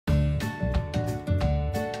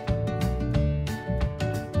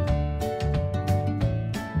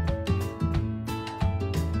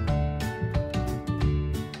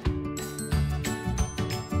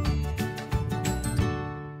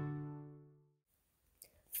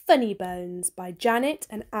Funnybones by Janet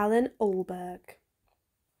and Allan Ahlberg.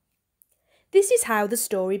 This is how the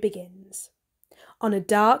story begins. On a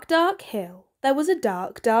dark, dark hill there was a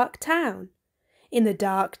dark, dark town. In the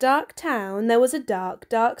dark, dark town there was a dark,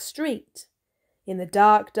 dark street. In the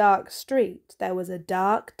dark, dark street there was a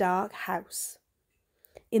dark, dark house.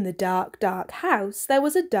 In the dark, dark house there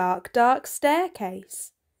was a dark, dark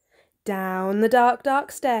staircase. Down the dark,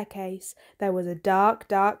 dark staircase there was a dark,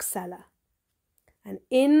 dark cellar. And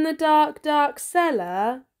in the dark, dark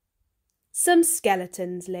cellar, some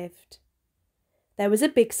skeletons lived. There was a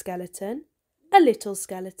big skeleton, a little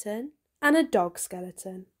skeleton, and a dog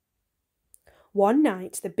skeleton. One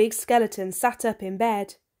night the big skeleton sat up in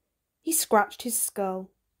bed. He scratched his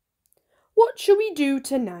skull. "What shall we do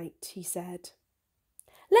tonight?" he said.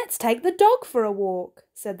 "Let's take the dog for a walk,"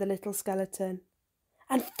 said the little skeleton,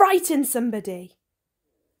 "and frighten somebody."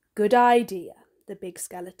 "Good idea," the big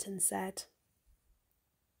skeleton said.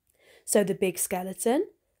 So the big skeleton,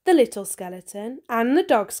 the little skeleton, and the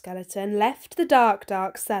dog skeleton left the dark,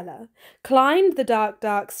 dark cellar, climbed the dark,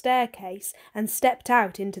 dark staircase, and stepped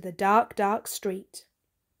out into the dark, dark street.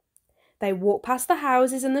 They walked past the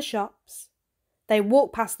houses and the shops. They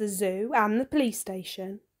walked past the zoo and the police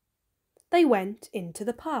station. They went into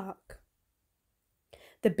the park.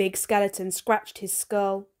 The big skeleton scratched his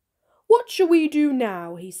skull. "What shall we do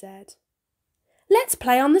now?" he said. "Let's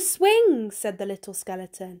play on the swings," said the little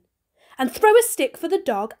skeleton, "and throw a stick for the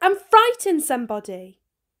dog and frighten somebody."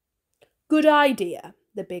 "Good idea,"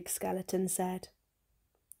 the big skeleton said.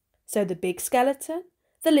 So the big skeleton,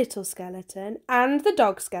 the little skeleton, and the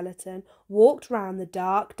dog skeleton walked round the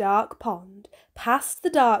dark, dark pond, past the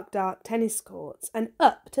dark, dark tennis courts, and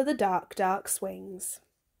up to the dark, dark swings.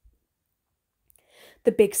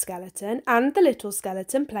 The big skeleton and the little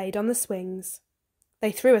skeleton played on the swings.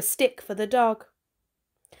 They threw a stick for the dog.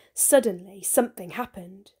 Suddenly something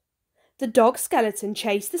happened. The dog skeleton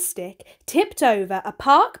chased the stick, tipped over a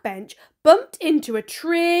park bench, bumped into a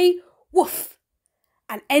tree, woof,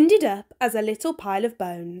 and ended up as a little pile of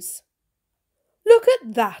bones. "Look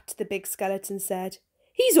at that," the big skeleton said.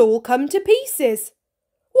 "He's all come to pieces.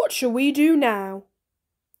 What shall we do now?"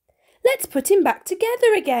 "Let's put him back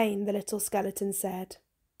together again," the little skeleton said.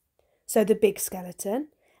 So the big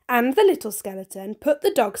skeleton and the little skeleton put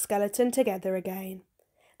the dog skeleton together again.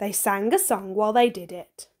 They sang a song while they did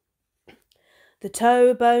it. The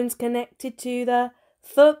toe bone's connected to the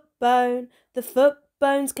foot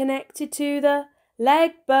bone's connected to the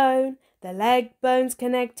leg bone's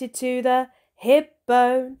connected to the hip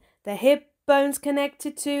bone's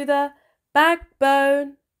connected to the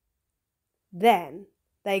backbone. Then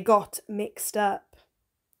they got mixed up.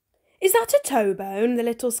 "Is that a toe bone?" the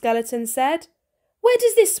little skeleton said. "Where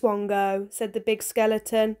does this one go?" said the big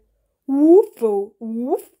skeleton. "Woof,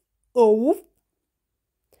 woof, woof."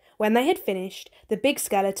 When they had finished, the big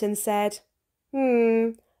skeleton said,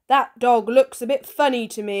 "That dog looks a bit funny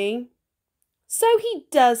to me." "So he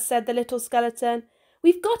does," said the little skeleton.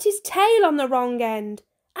 "We've got his tail on the wrong end,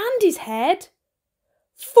 and his head."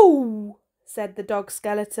 "Fool," said the dog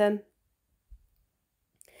skeleton.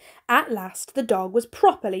 At last the dog was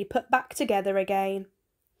properly put back together again.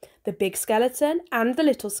 The big skeleton and the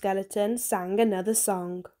little skeleton sang another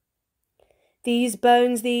song. These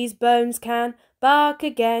bones can bark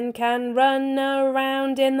again, can run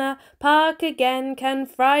around in the park again, can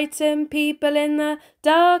frighten people in the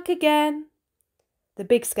dark again." The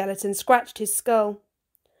big skeleton scratched his skull.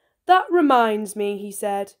 "That reminds me," he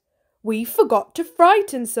said. "We forgot to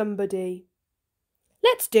frighten somebody."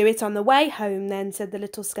 "Let's do it on the way home then," said the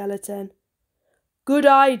little skeleton. "Good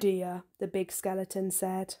idea," the big skeleton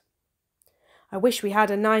said. "I wish we had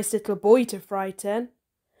a nice little boy to frighten.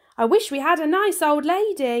 I wish we had a nice old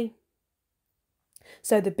lady."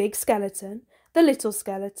 So the big skeleton, the little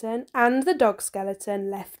skeleton, and the dog skeleton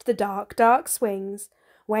left the dark, dark swings,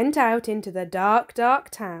 went out into the dark, dark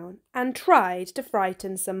town, and tried to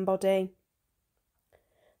frighten somebody.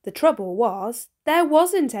 The trouble was, there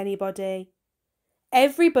wasn't anybody.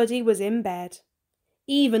 Everybody was in bed.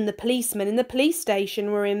 Even the policemen in the police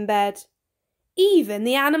station were in bed. Even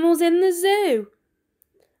the animals in the zoo.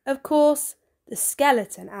 Of course, the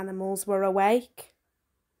skeleton animals were awake.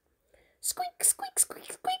 Squeak, squeak,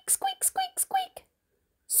 squeak, squeak, squeak, squeak, squeak.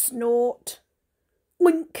 Snort.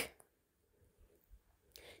 Wink.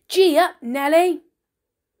 "Gee up, Nelly."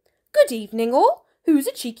 "Good evening, all. Who's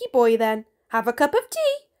a cheeky boy then? Have a cup of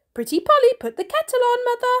tea. Pretty Polly, put the kettle on,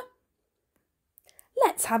 mother."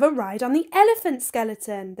 "Let's have a ride on the elephant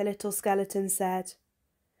skeleton," the little skeleton said.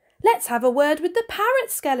 "Let's have a word with the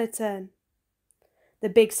parrot skeleton." The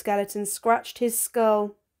big skeleton scratched his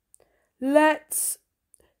skull. "Let's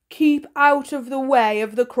 "Keep out of the way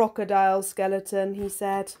of the crocodile skeleton," he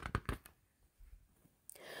said.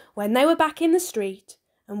 When they were back in the street,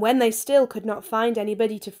 and when they still could not find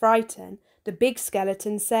anybody to frighten, the big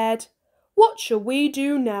skeleton said, "What shall we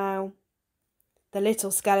do now?" The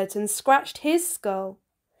little skeleton scratched his skull.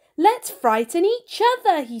 "Let's frighten each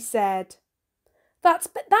other," he said.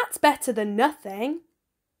 That's better than nothing."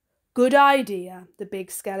 "Good idea," the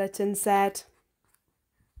big skeleton said.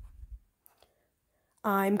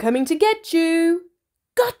 "I'm coming to get you."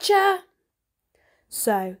 "Gotcha!"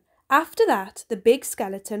 So, after that, the big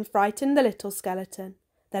skeleton frightened the little skeleton.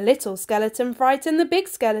 The little skeleton frightened the big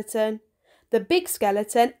skeleton. The big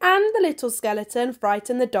skeleton and the little skeleton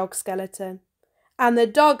frightened the dog skeleton. And the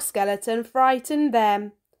dog skeleton frightened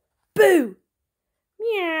them. Boo!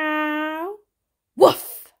 Meow!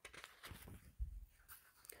 Woof!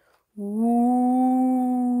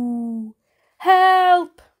 Woo!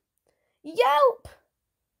 Help! Yelp!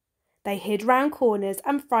 They hid round corners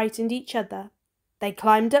and frightened each other. They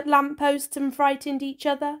climbed up lampposts and frightened each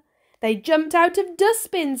other. They jumped out of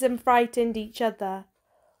dustbins and frightened each other.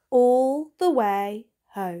 All the way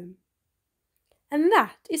home. And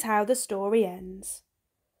that is how the story ends.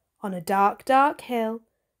 On a dark, dark hill,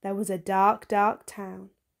 there was a dark, dark town.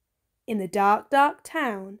 In the dark, dark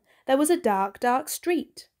town, there was a dark, dark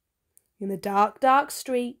street. In the dark, dark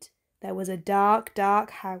street, there was a dark,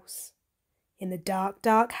 dark house. In the dark,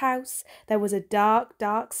 dark house, there was a dark,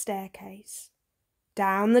 dark staircase.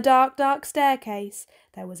 Down the dark, dark staircase,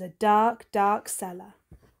 there was a dark, dark cellar.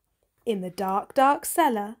 In the dark, dark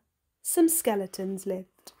cellar, some skeletons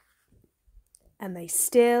lived. And they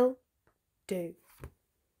still do.